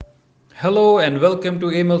Hello and welcome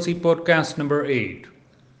to AMLC podcast number 8.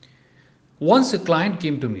 Once a client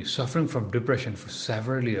came to me suffering from depression for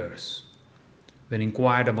several years. When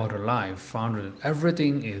inquired about her life, found that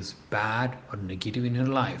everything is bad or negative in her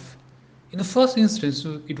life. In the first instance,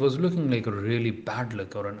 it was looking like a really bad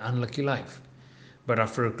luck or an unlucky life. But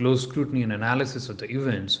after a close scrutiny and analysis of the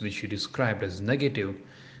events which she described as negative,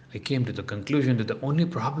 I came to the conclusion that the only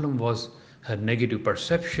problem was her negative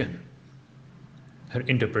perception, her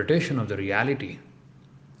interpretation of the reality.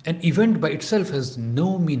 An event by itself has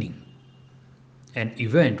no meaning. An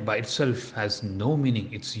event by itself has no meaning.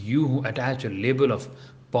 It's you who attach a label of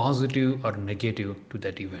positive or negative to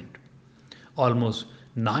that event. Almost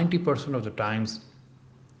 90% of the times,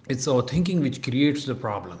 it's our thinking which creates the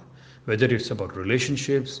problem, whether it's about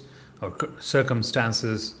relationships or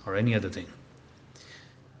circumstances or any other thing.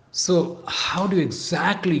 So, how do you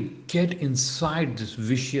exactly get inside this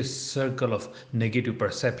vicious circle of negative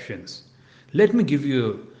perceptions? Let me give you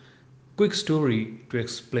a quick story to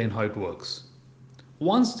explain how it works.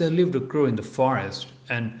 Once there lived a crow in the forest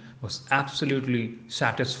and was absolutely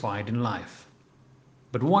satisfied in life.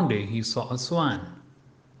 But one day he saw a swan.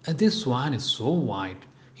 And this swan is so white,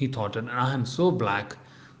 he thought, and I am so black,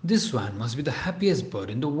 this swan must be the happiest bird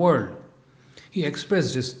in the world. He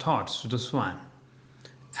expressed his thoughts to the swan.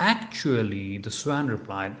 Actually, the swan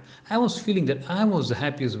replied, I was feeling that I was the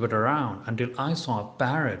happiest bird around until I saw a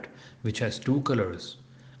parrot which has two colors.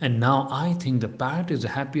 And now I think the parrot is the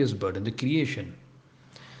happiest bird in the creation.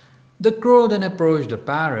 The crow then approached the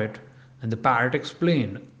parrot, and the parrot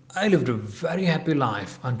explained, I lived a very happy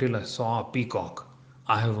life until I saw a peacock.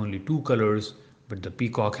 I have only two colors, but the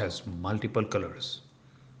peacock has multiple colors.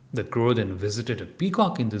 The crow then visited a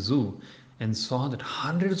peacock in the zoo and saw that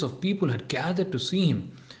hundreds of people had gathered to see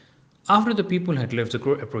him. After the people had left, the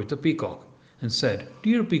crow approached the peacock and said,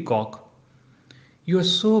 Dear peacock, you are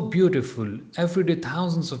so beautiful. Every day,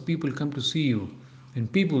 thousands of people come to see you. When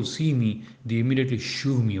people see me, they immediately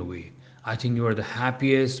shoo me away. I think you are the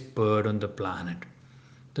happiest bird on the planet.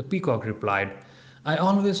 The peacock replied, I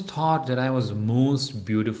always thought that I was the most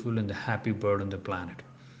beautiful and the happy bird on the planet.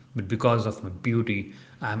 But because of my beauty,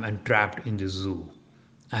 I am entrapped in the zoo.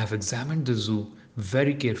 I have examined the zoo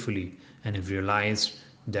very carefully and have realized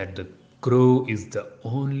that the crow is the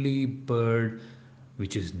only bird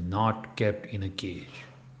which is not kept in a cage.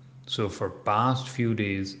 So for past few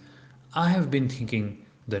days I have been thinking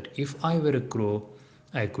that if I were a crow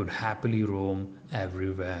I could happily roam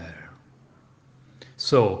everywhere.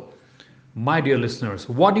 So my dear listeners,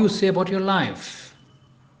 what do you say about your life?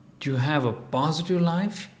 Do you have a positive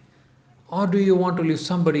life or do you want to live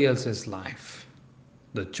somebody else's life?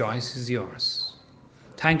 The choice is yours.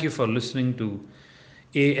 Thank you for listening to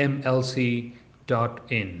AMLC.in.